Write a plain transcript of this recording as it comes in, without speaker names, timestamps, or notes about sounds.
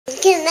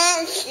Can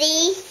I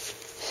see?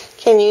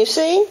 Can you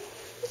see?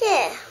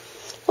 Yeah.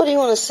 What do you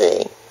want to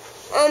see?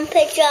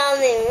 Picture of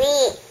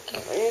me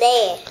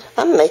there.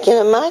 I'm making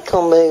a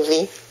Michael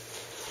movie.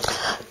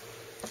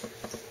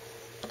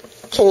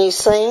 Can you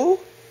sing?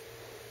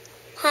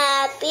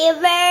 Happy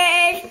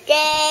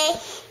birthday,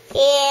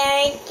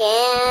 dear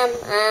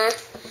Grandma.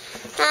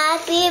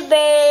 Happy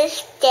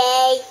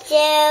birthday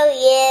to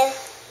you.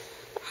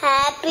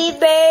 Happy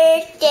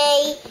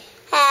birthday,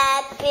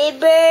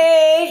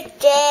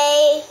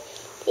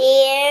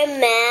 dear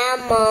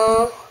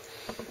Mama.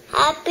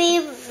 Happy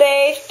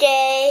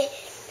birthday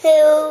to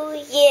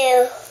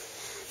you.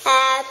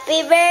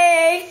 Happy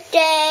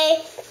birthday,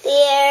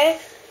 dear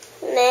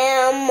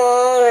Mama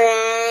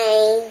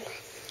Rain.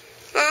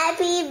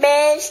 Happy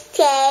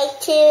birthday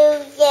to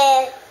you.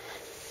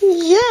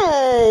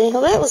 Yay!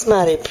 Well, that was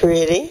mighty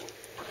pretty.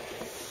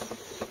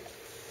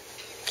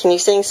 Can you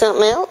sing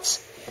something else?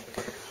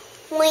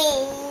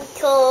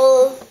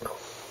 Twinkle,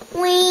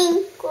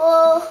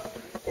 twinkle,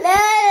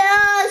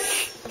 little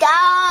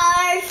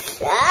stars,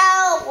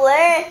 how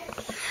where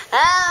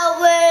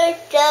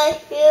does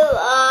you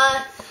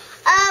are?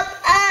 Up,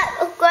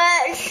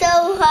 quite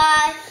so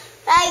high,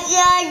 like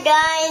your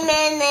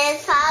diamond in the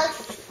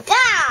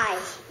sky.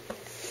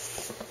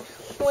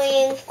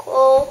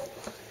 Twinkle,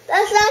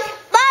 that's a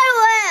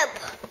spiderweb.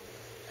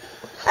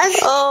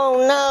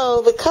 Oh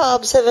no, the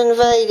cobs have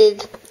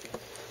invaded.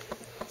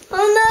 Oh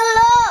no,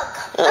 look.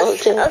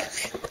 Okay.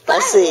 I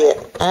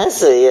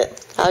see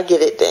it. I'll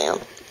get it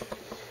down.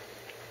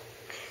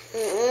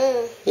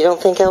 You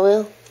don't think I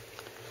will?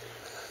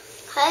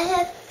 I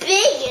have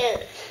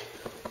bigger.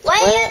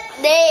 Way up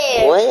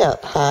there. Way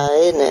up high,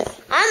 isn't it?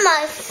 I'm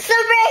a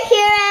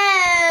superhero.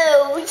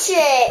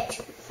 Shit.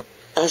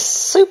 A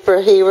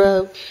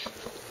superhero?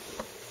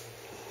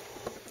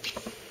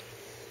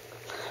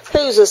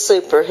 Who's a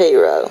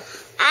superhero?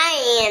 I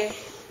am.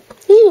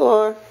 You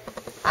are.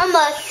 I'm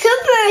a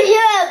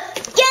superhero.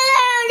 Get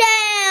her down.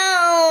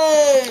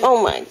 Oh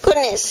my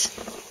goodness.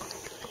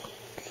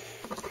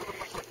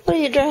 What are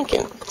you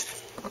drinking?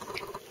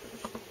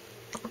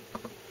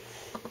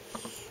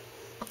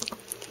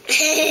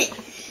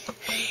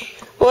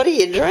 What are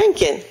you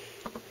drinking?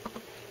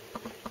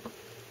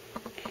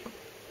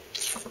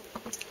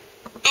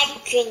 I'm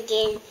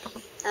drinking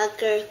a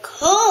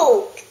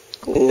Coke.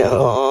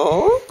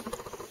 No.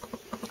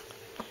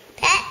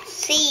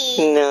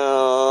 Pepsi.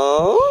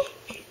 No.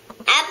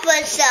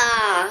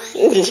 Applesauce.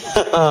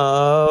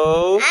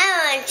 No. I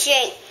want to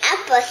drink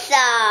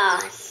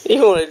applesauce.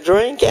 You want to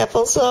drink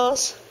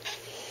applesauce?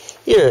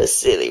 You're a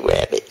silly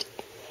rabbit.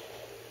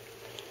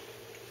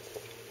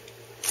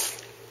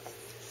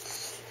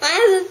 My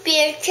root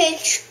beer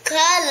changed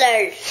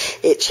colors.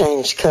 It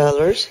changed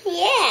colors?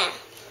 Yeah.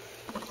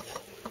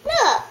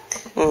 Look.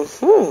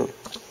 Mm-hmm.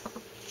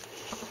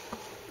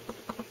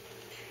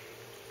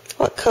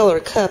 What color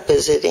cup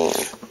is it in?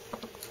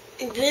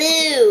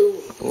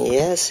 Blue.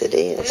 Yes, it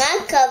is. My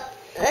cup,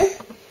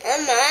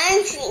 I'm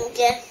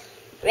drinking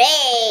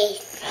red.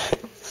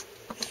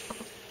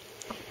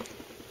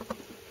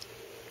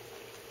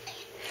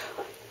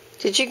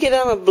 Did you get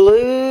on a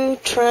blue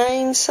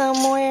train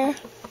somewhere?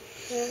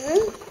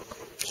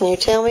 Can you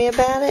tell me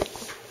about it?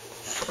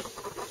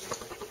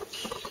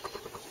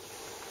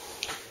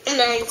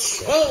 My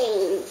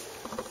train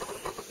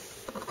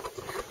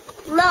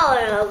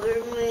blowing over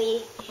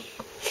me.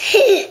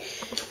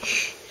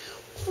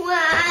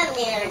 Wow,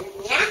 they're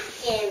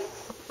knocking.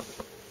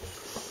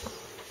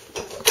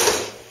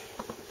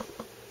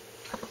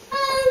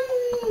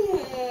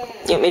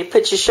 You want me to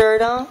put your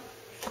shirt on?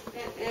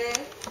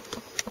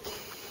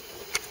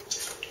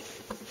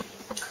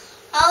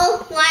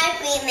 Oh,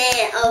 wiping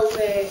it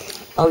over.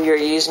 Oh, you're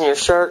using your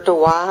shirt to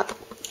wipe?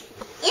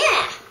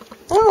 Yeah.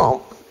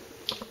 Oh.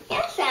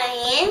 Yes, I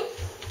am.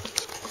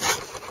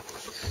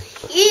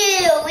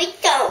 We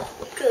don't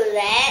do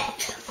that.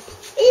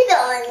 We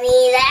don't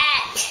need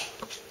that.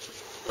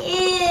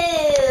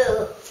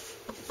 Ew.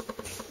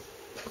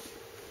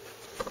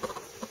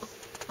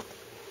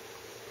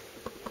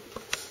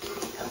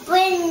 Put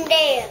in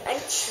there a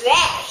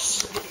trash.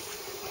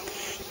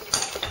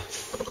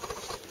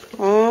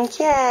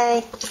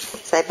 Okay.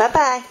 Say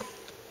bye-bye.